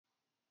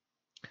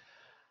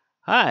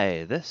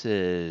Hi, this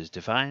is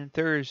Divine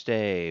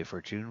Thursday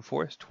for June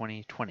 4th,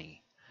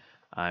 2020.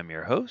 I'm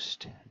your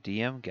host,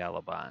 DM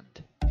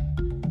Gallibond.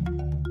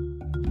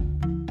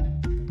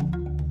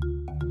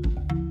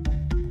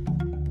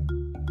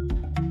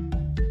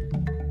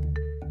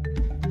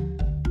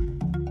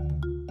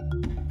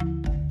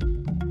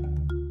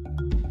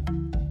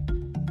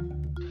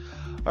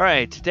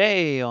 Alright,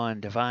 today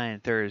on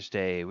Divine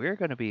Thursday, we're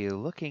going to be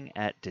looking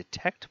at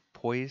Detect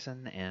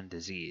Poison and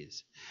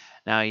Disease.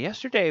 Now,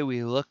 yesterday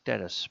we looked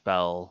at a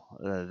spell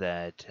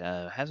that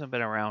hasn't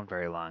been around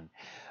very long.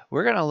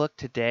 We're going to look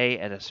today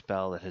at a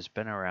spell that has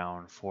been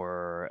around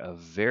for a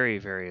very,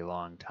 very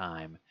long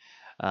time.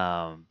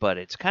 But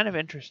it's kind of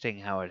interesting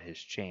how it has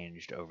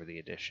changed over the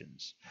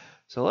editions.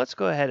 So let's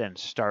go ahead and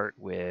start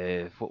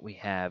with what we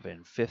have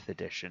in 5th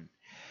edition.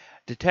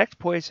 Detect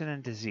Poison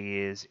and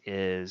Disease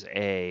is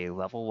a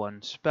level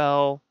 1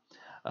 spell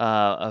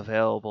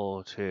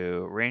available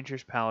to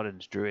Rangers,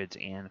 Paladins, Druids,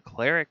 and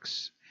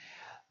Clerics.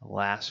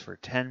 Lasts for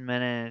 10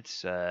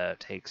 minutes,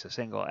 takes a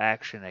single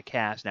action to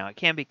cast. Now, it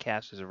can be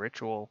cast as a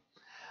ritual.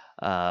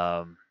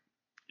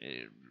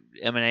 It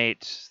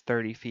emanates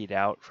 30 feet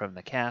out from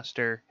the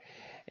caster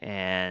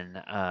and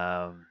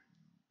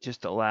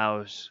just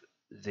allows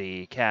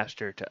the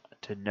caster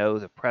to know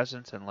the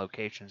presence and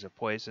locations of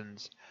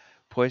poisonous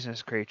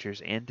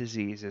creatures, and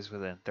diseases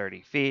within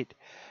 30 feet.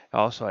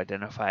 Also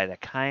identify the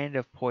kind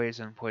of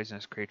poison,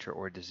 poisonous creature,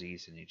 or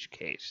disease in each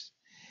case.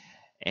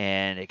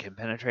 And it can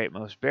penetrate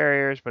most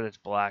barriers, but it's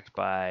blocked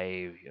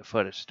by a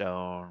foot of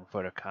stone,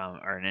 or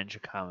an inch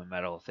of common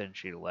metal, a thin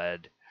sheet of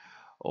lead,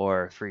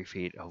 or 3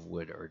 feet of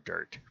wood or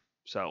dirt.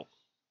 So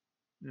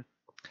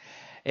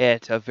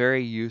it's a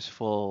very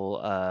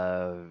useful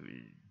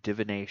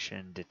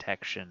divination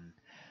detection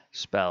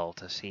spell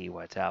to see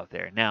what's out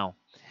there. Now,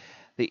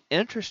 the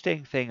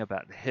interesting thing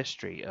about the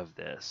history of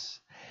this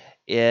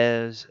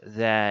is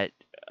that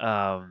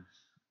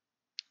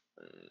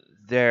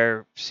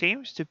there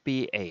seems to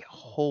be a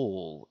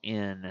hole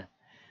in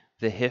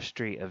the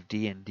history of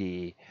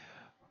D&D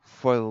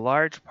for the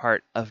large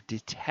part of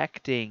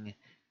detecting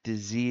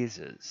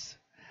diseases.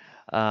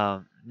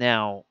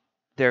 Now,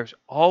 there's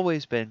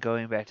always been,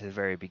 going back to the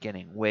very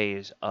beginning,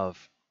 ways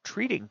of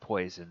treating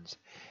poisons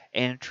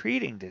and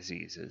treating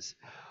diseases,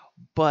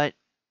 but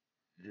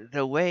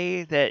the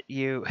way that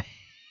you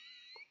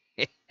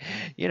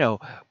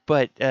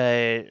but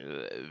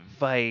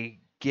by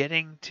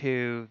getting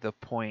to the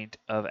point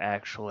of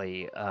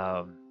actually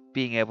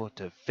being able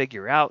to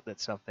figure out that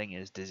something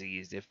is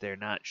diseased if they're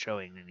not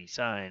showing any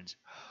signs,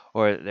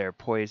 or they're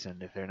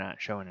poisoned if they're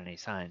not showing any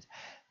signs,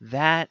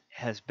 that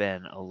has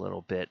been a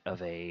little bit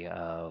of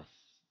a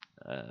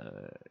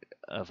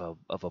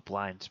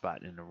blind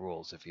spot in the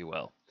rules, if you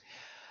will.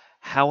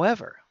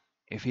 However,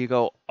 if you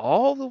go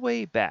all the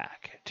way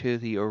back to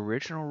the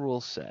original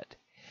rule set,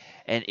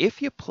 and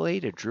if you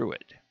played a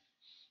druid,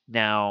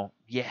 now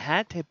you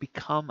had to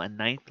become a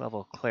 9th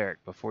level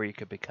cleric before you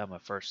could become a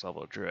 1st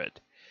level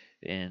druid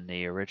in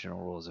the original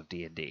rules of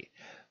D&D.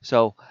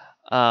 So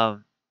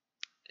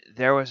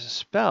there was a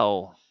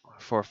spell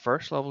for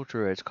 1st level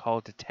druids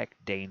called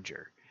Detect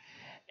Danger.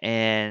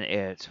 And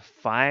it's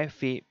 5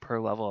 feet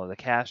per level of the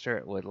caster.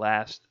 It would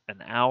last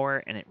an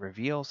hour, and it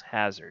reveals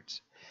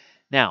hazards.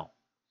 Now,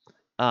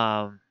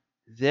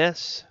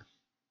 this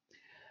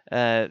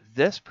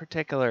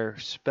particular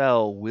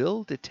spell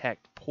will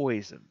detect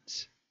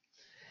poisons,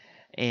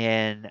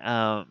 and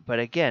but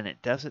again,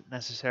 it doesn't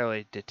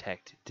necessarily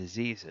detect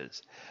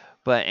diseases.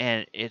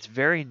 And it's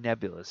very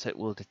nebulous. It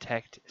will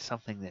detect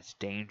something that's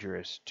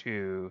dangerous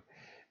to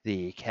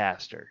the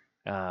caster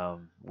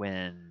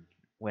when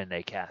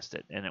they cast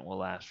it, and it will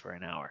last for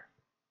an hour.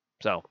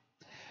 So,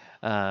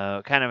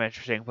 kind of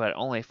interesting, but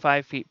only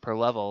 5 feet per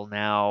level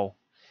now.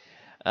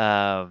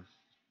 5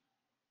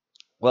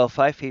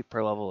 feet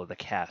per level of the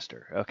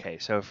caster. Okay,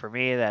 so for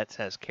me that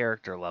says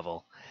character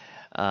level.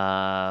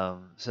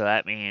 So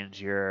that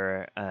means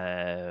you're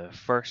a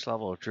 1st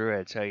level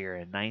druid, so you're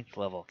a 9th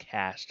level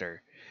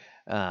caster.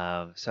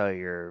 So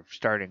your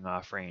starting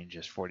off range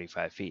is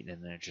 45 feet,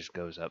 and then it just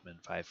goes up in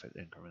 5-foot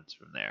increments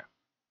from there.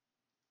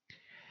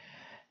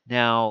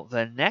 Now,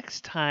 the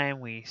next time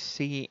we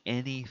see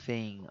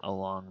anything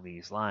along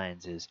these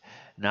lines is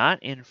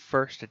not in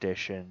 1st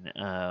edition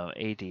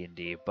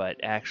AD&D,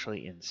 but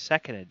actually in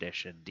 2nd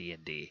edition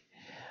D&D.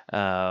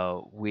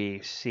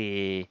 We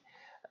see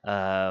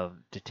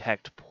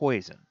Detect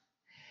Poison.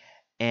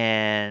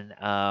 And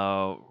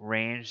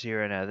range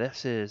 0. Now,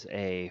 this is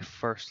a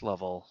 1st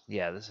level.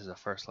 Yeah, this is a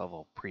 1st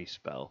level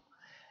pre-spell,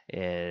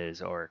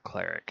 or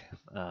cleric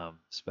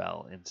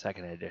spell in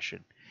 2nd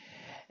edition.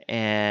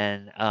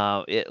 And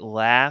it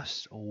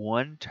lasts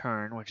 1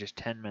 turn, which is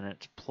 10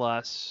 minutes,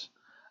 plus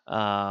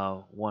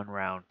 1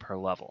 round per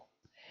level.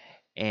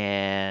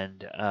 And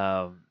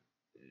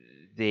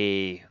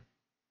the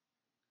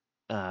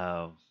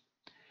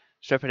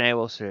strip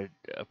enables a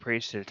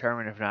priest to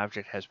determine if an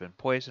object has been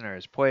poisoned or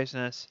is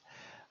poisonous.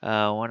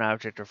 1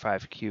 object or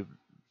 5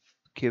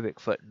 cubic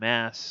foot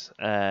mass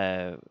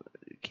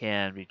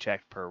can be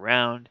checked per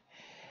round.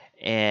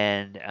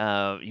 and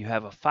you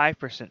have a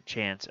 5%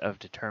 chance of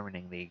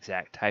determining the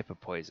exact type of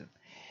poison.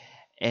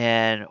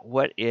 And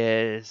what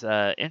is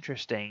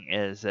interesting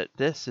is that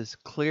this is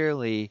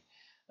clearly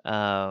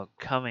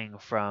coming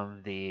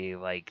from the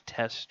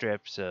test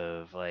strips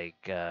of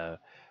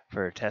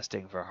for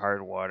testing for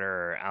hard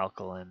water or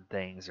alkaline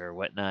things or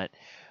whatnot,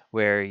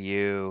 where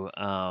you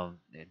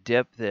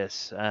dip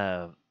this,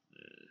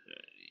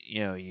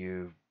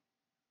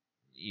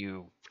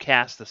 you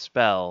cast the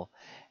spell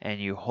and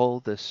you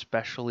hold this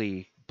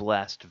specially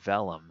blessed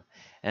vellum,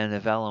 and the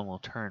vellum will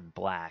turn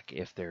black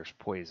if there's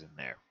poison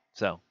there.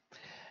 So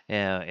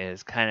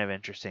it's kind of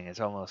interesting. It's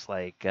almost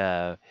like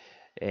a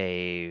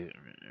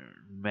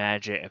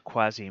magic, a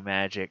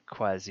quasi-magic,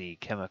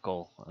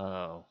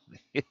 quasi-chemical,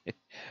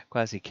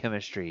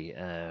 quasi-chemistry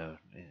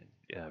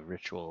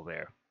ritual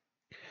there.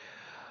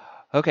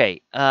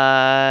 Okay,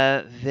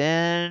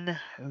 then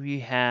we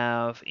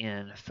have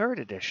in 3rd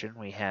edition,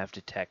 we have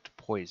Detect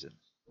Poison.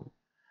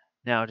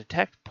 Now,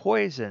 Detect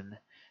Poison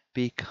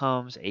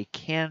becomes a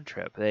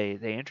cantrip. They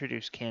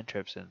introduced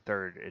cantrips in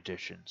 3rd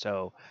edition.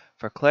 So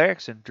for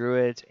clerics and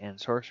druids and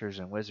sorcerers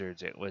and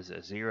wizards, it was a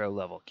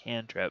 0-level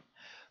cantrip.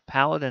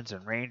 Paladins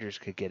and rangers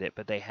could get it,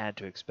 but they had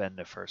to expend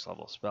a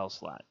 1st-level spell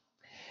slot.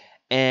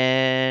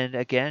 And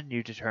again,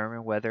 you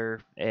determine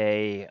whether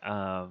a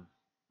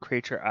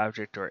creature,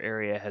 object, or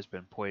area has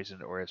been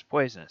poisoned or is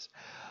poisonous.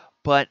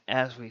 But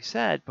as we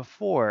said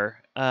before,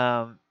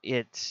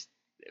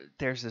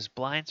 there's this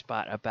blind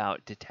spot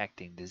about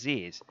detecting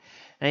disease.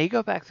 Now you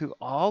go back through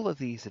all of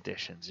these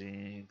editions,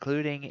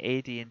 including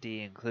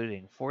AD&D,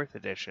 including 4th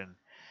edition,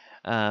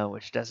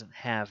 which doesn't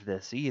have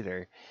this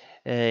either.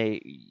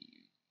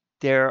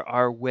 There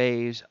are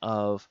ways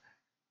of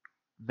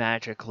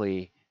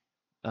magically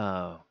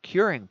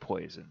curing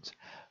poisons,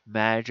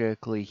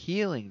 magically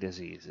healing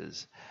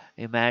diseases,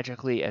 and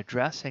magically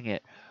addressing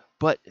it.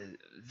 But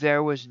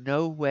there was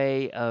no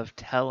way of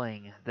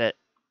telling that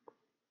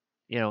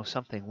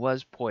something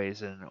was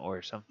poison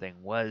or something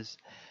was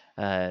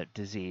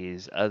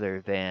disease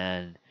other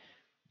than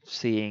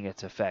seeing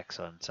its effects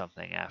on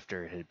something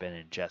after it had been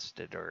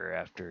ingested or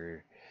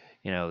after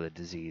the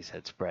disease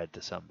had spread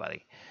to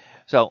somebody.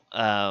 So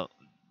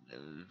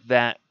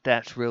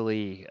that's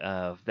really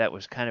that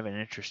was kind of an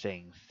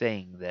interesting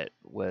thing that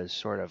was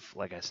sort of,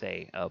 like I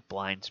say, a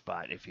blind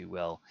spot, if you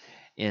will,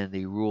 in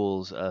the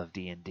rules of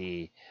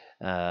D&D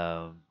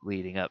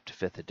leading up to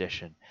 5th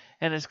edition.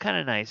 And it's kind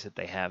of nice that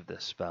they have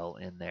this spell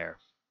in there,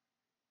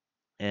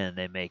 and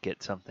they make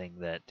it something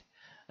that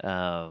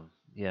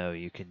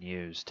you can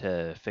use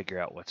to figure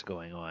out what's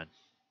going on.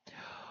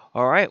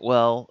 All right,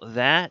 well,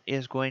 that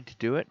is going to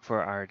do it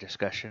for our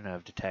discussion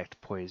of Detect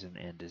Poison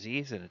and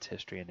Disease and its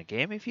history in the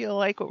game. If you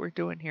like what we're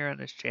doing here on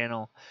this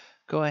channel,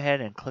 go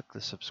ahead and click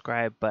the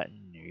subscribe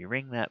button. You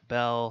ring that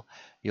bell,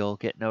 you'll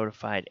get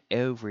notified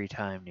every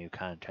time new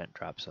content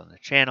drops on the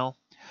channel.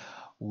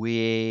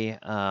 We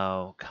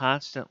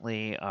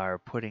constantly are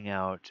putting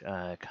out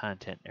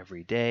content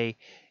every day.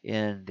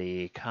 In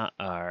the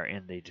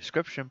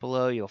description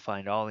below, you'll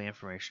find all the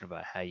information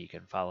about how you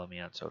can follow me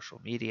on social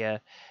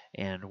media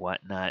and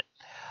whatnot.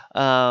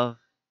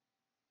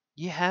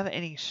 You have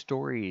any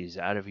stories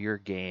out of your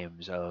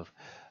games of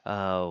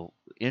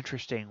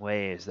interesting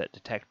ways that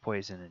Detect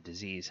Poison and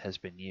Disease has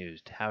been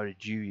used? How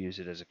did you use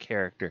it as a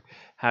character?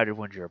 How did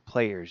one of your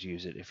players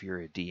use it if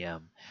you're a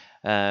DM?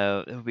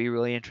 It would be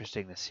really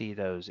interesting to see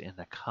those in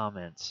the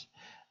comments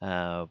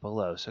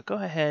below. So go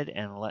ahead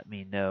and let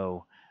me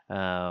know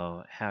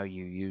how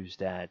you use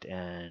that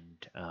and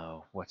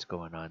what's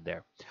going on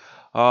there.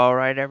 All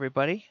right,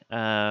 everybody.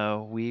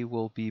 We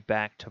will be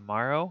back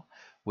tomorrow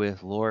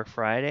with Lore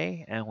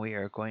Friday, and we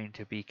are going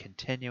to be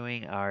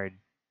continuing our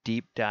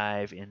deep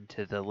dive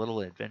into the little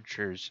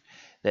adventures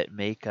that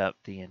make up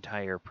the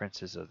entire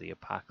Princes of the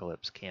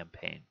Apocalypse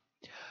campaign.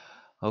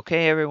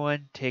 Okay,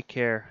 everyone, take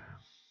care.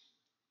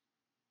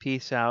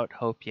 Peace out.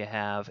 Hope you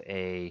have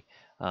a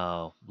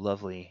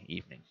lovely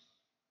evening.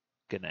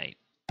 Good night.